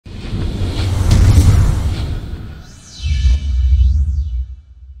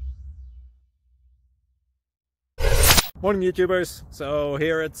Morning YouTubers. So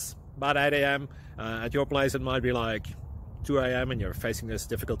here it's about 8 a.m. At your place it might be like 2 a.m. and you're facing this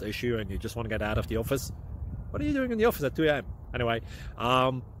difficult issue and you just want to get out of the office. What are you doing in the office at 2 a.m.? Anyway,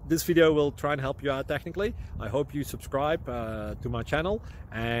 this video will try and help you out technically. I hope you subscribe to my channel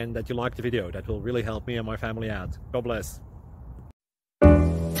and that you like the video. That will really help me and my family out. God bless.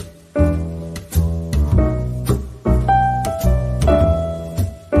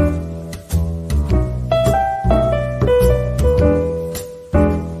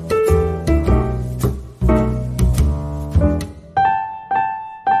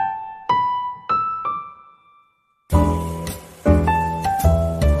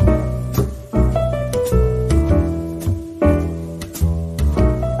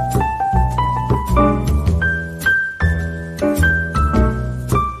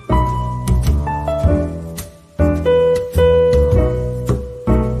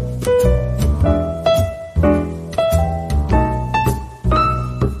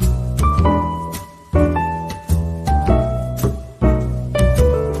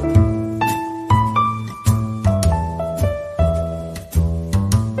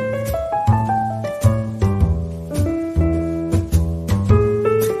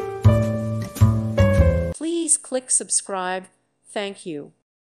 Please click subscribe. Thank you.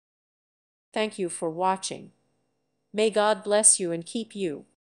 Thank you for watching. May God bless you and keep you.